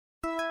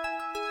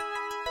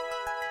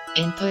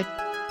Input,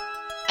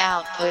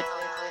 output.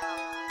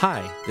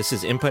 Hi, this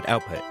is Input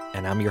Output,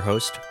 and I'm your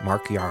host,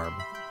 Mark Yarm.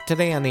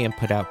 Today on the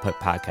Input Output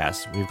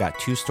podcast, we've got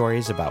two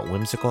stories about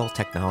whimsical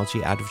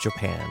technology out of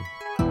Japan.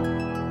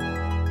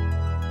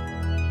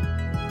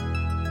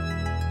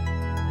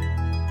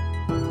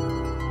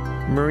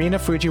 Marina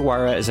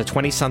Fujiwara is a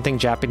 20-something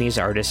Japanese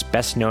artist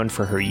best known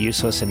for her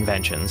useless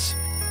inventions.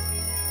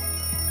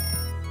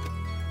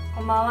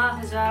 こんばんは、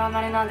藤原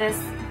まりなです。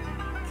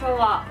今日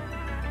は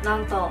な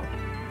んと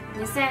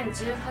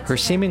2018 Her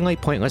seemingly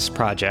pointless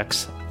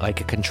projects,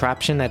 like a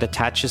contraption that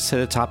attaches to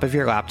the top of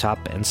your laptop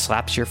and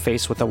slaps your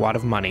face with a wad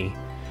of money,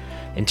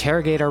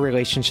 interrogate our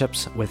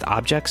relationships with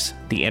objects,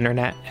 the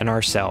internet, and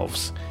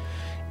ourselves.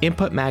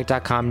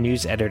 InputMag.com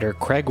news editor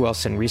Craig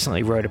Wilson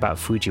recently wrote about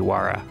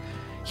Fujiwara.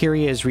 Here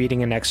he is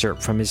reading an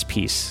excerpt from his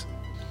piece.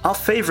 Our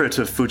favorite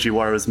of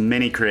Fujiwara's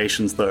many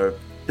creations, though,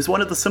 is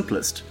one of the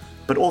simplest,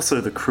 but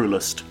also the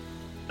cruelest.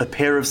 A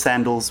pair of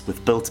sandals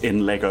with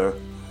built-in Lego.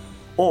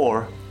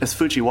 Or, as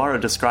Fujiwara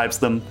describes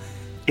them,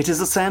 it is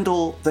a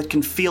sandal that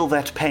can feel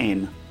that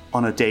pain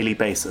on a daily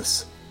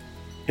basis.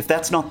 If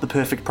that's not the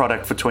perfect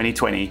product for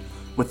 2020,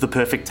 with the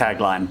perfect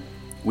tagline,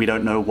 we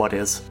don't know what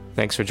is.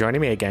 Thanks for joining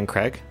me again,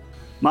 Craig.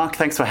 Mark,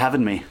 thanks for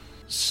having me.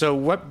 So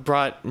what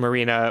brought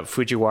Marina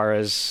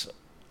Fujiwara's,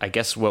 I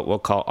guess what we'll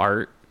call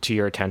art, to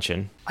your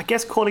attention? I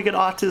guess calling it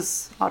art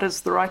is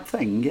the right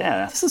thing,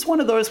 yeah. This is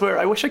one of those where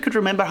I wish I could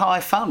remember how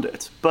I found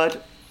it,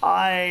 but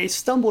I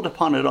stumbled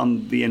upon it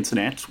on the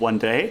internet one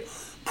day,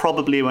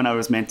 probably when I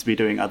was meant to be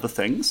doing other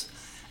things,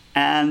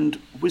 and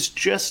was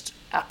just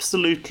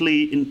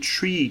absolutely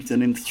intrigued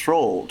and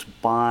enthralled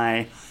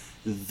by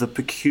the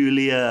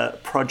peculiar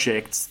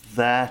projects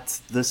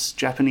that this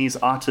Japanese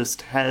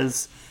artist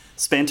has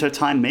spent her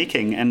time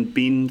making and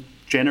been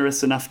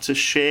generous enough to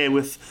share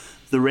with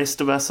the rest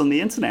of us on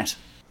the internet.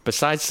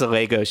 Besides the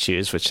Lego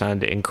shoes, which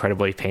sound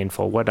incredibly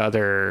painful, what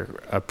other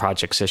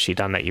projects has she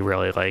done that you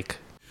really like?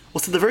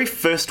 Well, so the very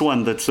first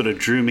one that sort of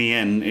drew me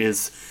in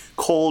is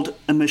called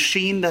A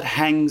Machine That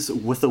Hangs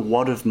with a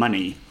Wad of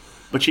Money,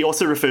 but she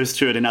also refers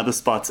to it in other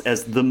spots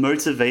as the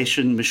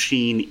Motivation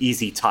Machine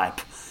Easy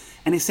Type.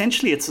 And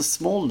essentially it's a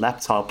small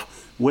laptop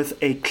with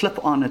a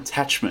clip-on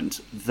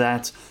attachment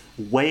that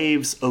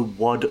waves a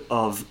wad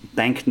of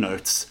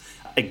banknotes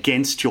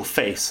against your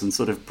face and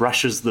sort of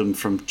brushes them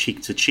from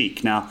cheek to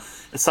cheek. Now,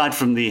 aside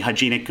from the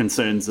hygienic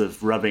concerns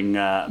of rubbing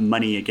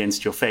money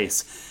against your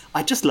face,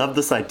 I just love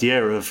this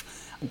idea of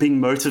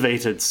being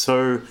motivated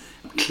so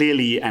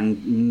clearly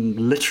and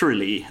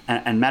literally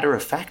and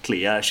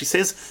matter-of-factly. She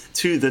says,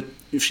 too, that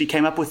she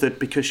came up with it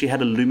because she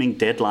had a looming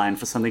deadline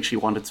for something she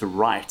wanted to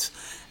write.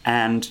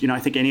 And, I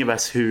think any of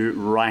us who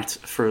write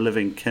for a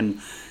living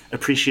can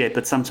appreciate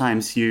that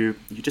sometimes you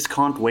just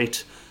can't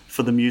wait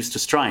for the muse to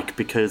strike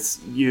because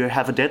you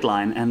have a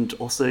deadline and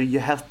also you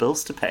have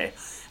bills to pay.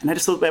 And I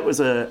just thought that was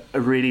a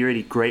really,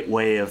 really great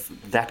way of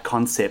that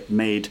concept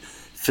made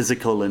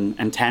physical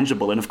and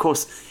tangible. And of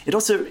course, it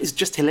also is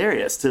just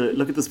hilarious to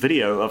look at this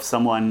video of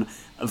someone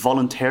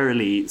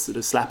voluntarily sort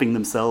of slapping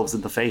themselves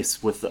in the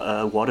face with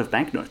a wad of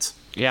banknotes.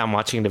 Yeah, I'm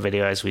watching the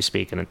video as we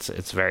speak, and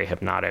it's very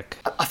hypnotic.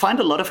 I find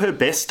a lot of her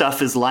best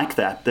stuff is like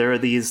that. There are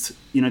these,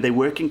 they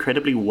work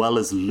incredibly well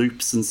as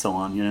loops and so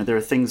on. There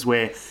are things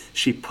where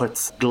she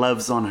puts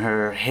gloves on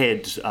her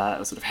head,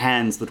 sort of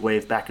hands that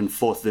wave back and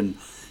forth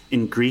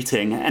in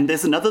greeting. And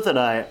there's another that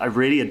I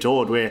really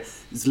adored where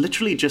it's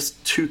literally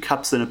just 2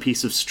 cups and a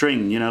piece of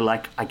string,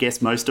 like I guess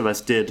most of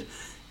us did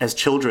as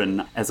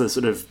children, as a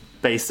sort of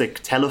basic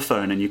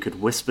telephone, and you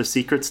could whisper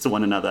secrets to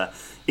one another.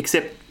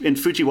 Except in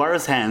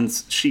Fujiwara's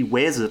hands, she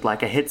wears it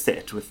like a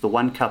headset with the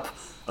 1 cup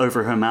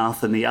over her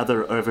mouth and the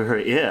other over her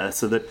ear,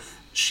 so that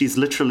she's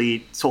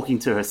literally talking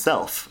to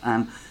herself.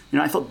 And,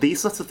 I thought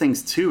these sorts of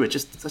things too are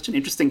just such an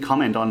interesting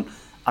comment on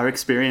our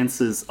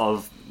experiences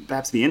of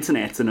perhaps the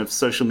internet and of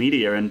social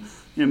media and,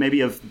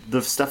 maybe of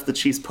the stuff that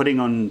she's putting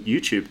on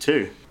YouTube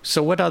too.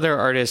 So what other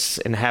artists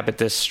inhabit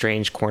this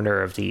strange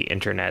corner of the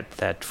internet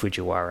that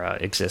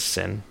Fujiwara exists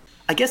in?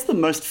 I guess the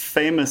most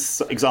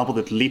famous example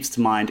that leaps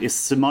to mind is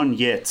Simone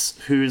Giertz,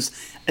 who's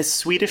a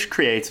Swedish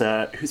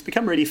creator who's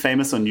become really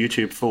famous on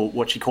YouTube for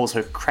what she calls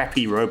her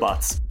crappy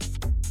robots.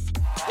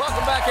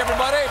 Welcome back,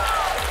 everybody.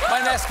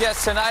 My next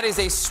guest tonight is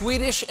a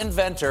Swedish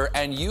inventor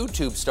and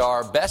YouTube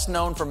star best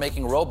known for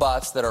making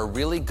robots that are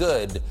really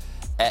good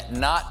at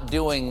not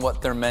doing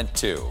what they're meant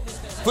to.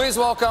 Please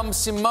welcome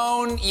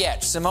Simone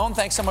Giertz. Simone,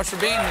 thanks so much for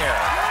being here.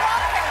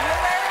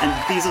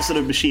 And these are sort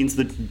of machines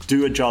that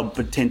do a job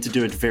but tend to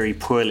do it very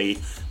poorly.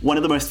 One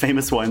of the most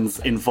famous ones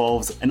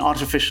involves an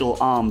artificial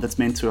arm that's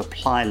meant to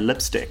apply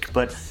lipstick,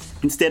 but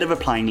instead of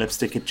applying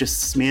lipstick, it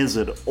just smears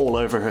it all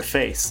over her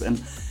face.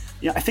 And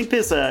I think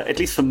there's at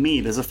least for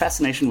me, there's a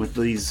fascination with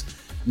these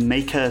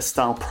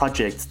maker-style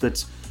projects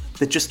that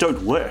just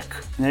don't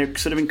work. And they're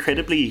sort of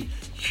incredibly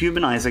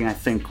humanizing, I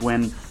think,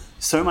 when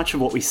so much of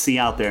what we see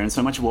out there and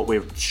so much of what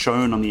we're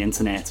shown on the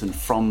internet and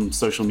from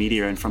social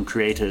media and from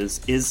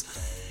creators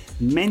is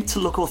meant to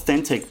look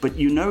authentic, but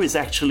is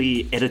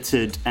actually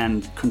edited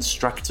and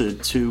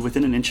constructed to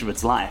within an inch of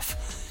its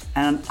life.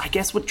 And I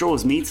guess what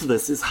draws me to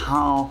this is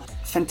how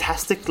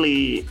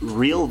fantastically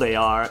real they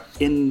are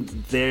in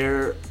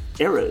their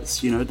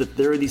eras. You know, that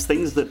there are these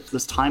things that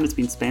this time has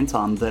been spent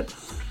on that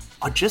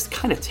are just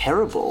kind of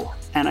terrible.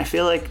 And I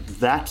feel like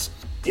that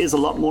is a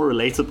lot more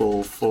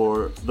relatable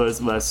for those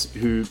of us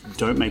who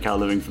don't make our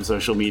living from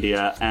social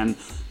media and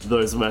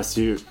those of us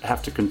who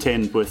have to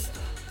contend with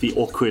the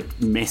awkward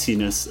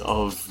messiness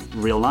of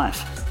real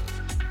life.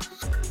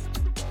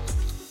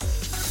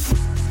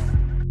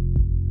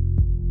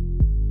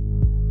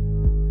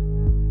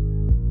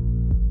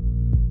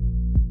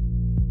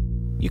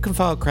 You can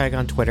follow Craig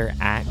on Twitter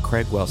at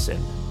Craig Wilson.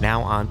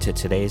 Now on to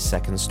today's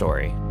second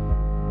story.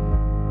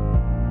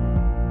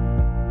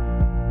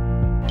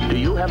 Do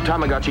you have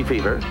Tamagotchi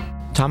fever?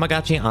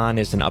 Tamagotchi On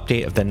is an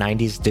update of the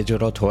 90s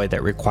digital toy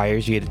that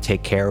requires you to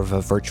take care of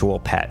a virtual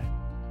pet.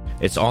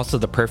 It's also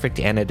the perfect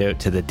antidote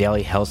to the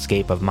daily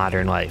hellscape of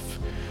modern life.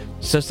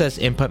 So says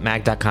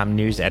InputMag.com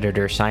news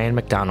editor Cheyenne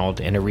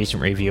McDonald in a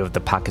recent review of the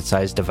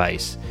pocket-sized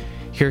device.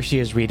 Here she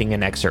is reading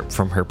an excerpt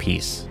from her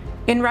piece.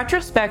 In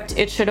retrospect,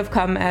 it should have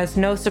come as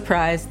no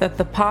surprise that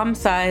the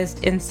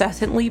palm-sized,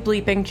 incessantly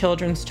bleeping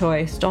children's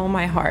toy stole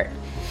my heart.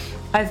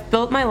 I've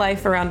built my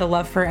life around a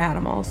love for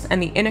animals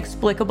and the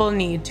inexplicable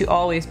need to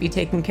always be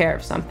taking care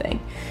of something.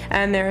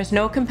 And there is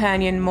no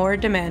companion more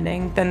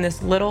demanding than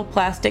this little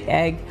plastic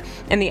egg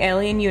in the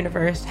alien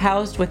universe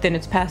housed within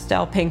its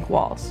pastel pink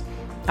walls.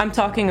 I'm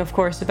talking, of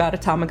course, about a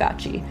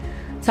Tamagotchi.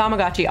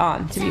 Tamagotchi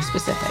On, to be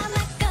specific.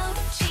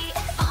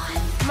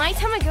 My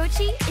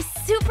Tamagotchi is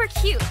super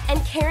cute,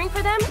 and caring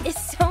for them is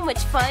so much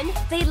fun.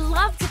 They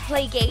love to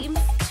play games,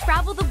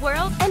 travel the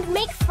world, and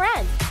make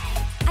friends.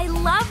 I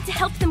love to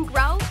help them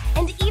grow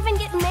and even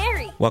get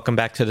married. Welcome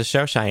back to the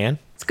show, Cheyenne.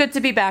 It's good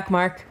to be back,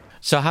 Mark.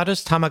 So how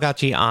does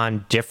Tamagotchi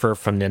On differ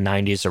from the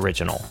 90s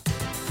original?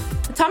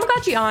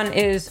 Tamagotchi On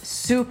is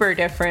super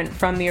different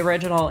from the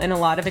original in a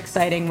lot of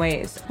exciting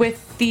ways.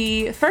 With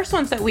the first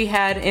ones that we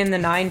had in the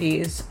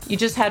 90s, you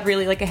just had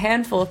really like a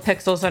handful of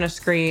pixels on a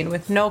screen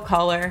with no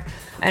color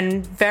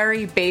and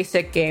very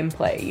basic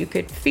gameplay. You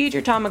could feed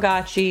your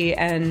Tamagotchi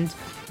and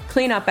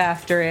clean up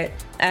after it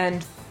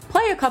and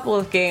play a couple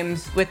of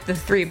games with the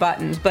 3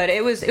 buttons, but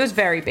it was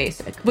very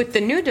basic. With the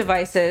new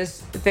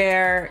devices,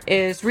 there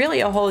is really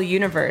a whole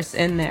universe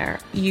in there.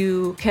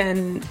 You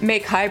can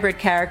make hybrid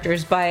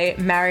characters by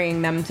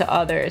marrying them to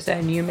others,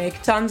 and you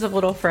make tons of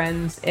little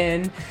friends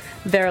in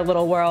their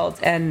little world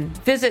and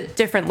visit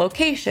different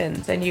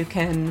locations, and you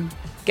can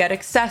get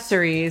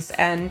accessories,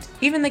 and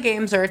even the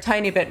games are a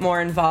tiny bit more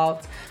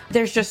involved.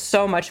 There's just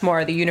so much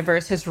more. The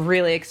universe has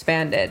really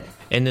expanded.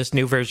 In this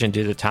new version,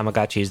 do the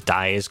Tamagotchis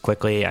die as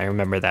quickly? I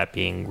remember that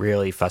being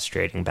really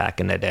frustrating back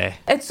in the day.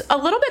 It's a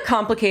little bit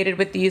complicated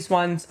with these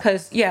ones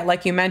because, yeah,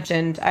 like you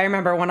mentioned, I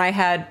remember when I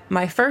had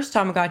my first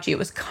Tamagotchi, it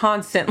was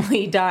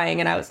constantly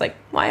dying, and I was like,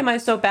 why am I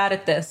so bad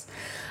at this?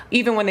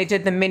 Even when they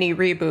did the mini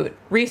reboot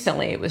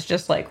recently, it was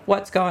just like,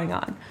 what's going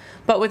on?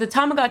 But with the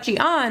Tamagotchi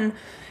On,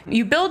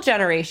 you build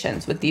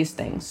generations with these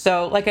things.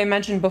 So like I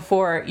mentioned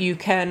before, you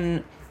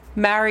can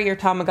marry your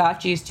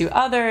Tamagotchis to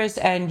others,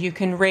 and you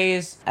can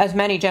raise as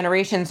many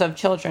generations of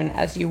children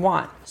as you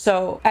want.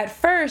 So at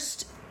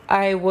first,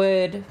 I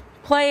would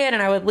play it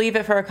and I would leave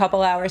it for a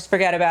couple hours,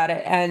 forget about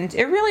it, and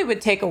it really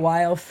would take a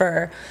while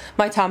for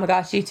my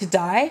Tamagotchi to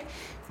die.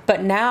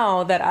 But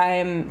now that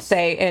I'm,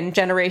 say, in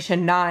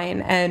generation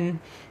 9 and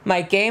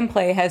my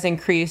gameplay has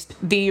increased,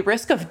 the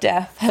risk of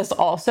death has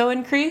also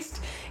increased.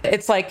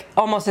 It's like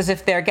almost as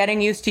if they're getting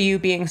used to you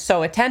being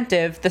so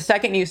attentive. The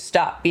second you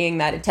stop being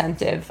that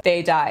attentive,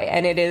 they die.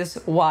 And it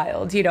is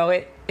wild. You know,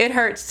 it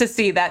hurts to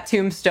see that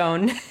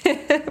tombstone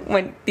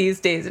when these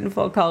days in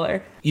full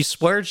color. You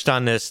splurged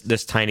on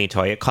this tiny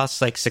toy. It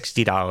costs like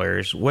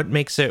 $60. What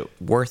makes it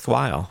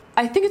worthwhile?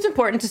 I think it's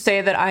important to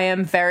say that I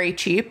am very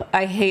cheap.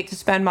 I hate to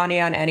spend money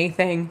on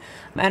anything.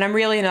 And I'm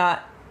really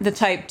not the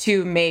type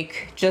to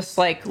make just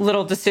like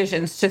little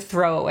decisions to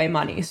throw away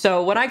money.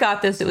 So when I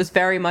got this, it was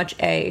very much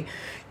a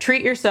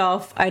treat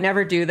yourself. I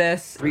never do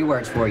this. 3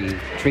 words for you.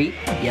 Treat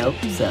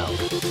yourself.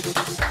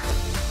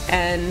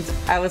 And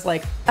I was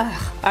like,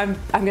 ugh, I'm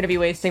going to be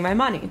wasting my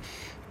money.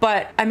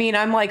 But I mean,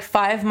 I'm like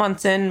 5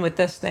 months in with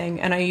this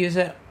thing and I use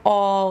it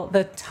all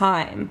the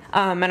time.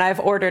 And I've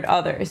ordered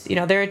others. You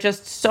know, there are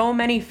just so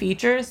many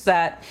features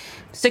that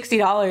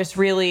 $60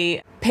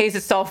 really pays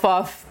itself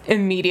off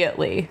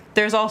immediately.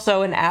 There's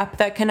also an app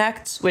that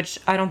connects, which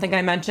I don't think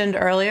I mentioned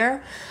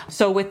earlier.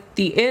 So with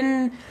the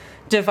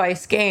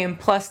in-device game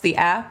plus the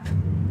app,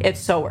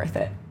 it's so worth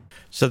it.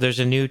 So there's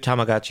a new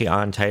Tamagotchi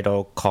On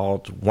title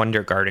called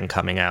Wonder Garden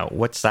coming out.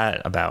 What's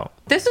that about?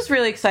 This is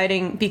really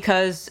exciting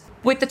because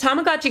with the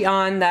Tamagotchi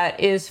On that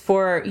is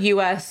for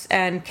US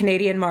and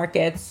Canadian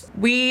markets,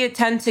 we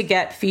tend to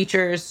get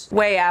features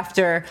way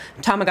after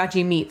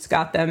Tamagotchi Meets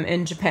got them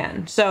in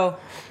Japan. So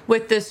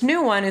with this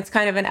new one, it's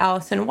kind of an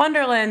Alice in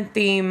Wonderland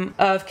theme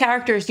of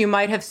characters you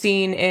might have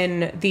seen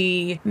in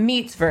the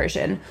Meets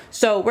version.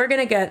 So we're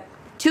going to get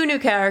 2 new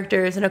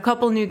characters and a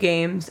couple new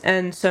games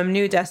and some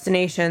new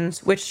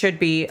destinations, which should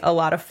be a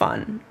lot of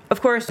fun. Of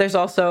course, there's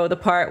also the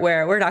part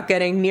where we're not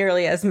getting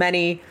nearly as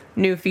many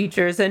new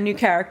features and new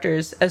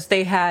characters as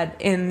they had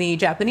in the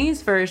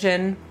Japanese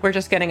version. We're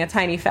just getting a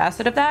tiny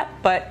facet of that,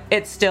 but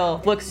it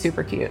still looks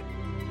super cute.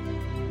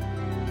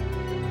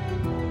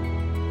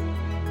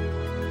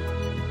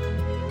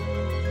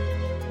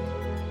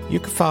 You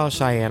can follow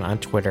Cheyenne on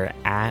Twitter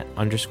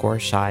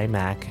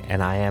 @_ShyMac,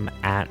 and I am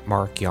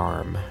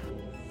 @MarkYarm.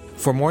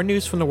 For more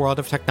news from the world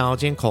of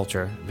technology and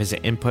culture,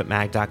 visit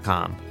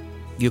inputmag.com.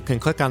 You can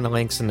click on the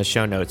links in the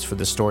show notes for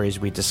the stories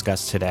we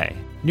discussed today.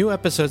 New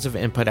episodes of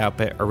Input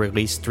Output are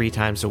released 3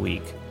 times a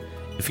week.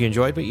 If you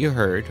enjoyed what you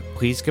heard,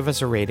 please give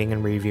us a rating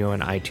and review on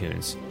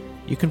iTunes.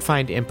 You can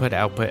find Input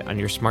Output on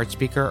your smart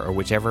speaker or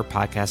whichever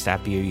podcast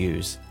app you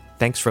use.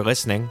 Thanks for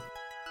listening.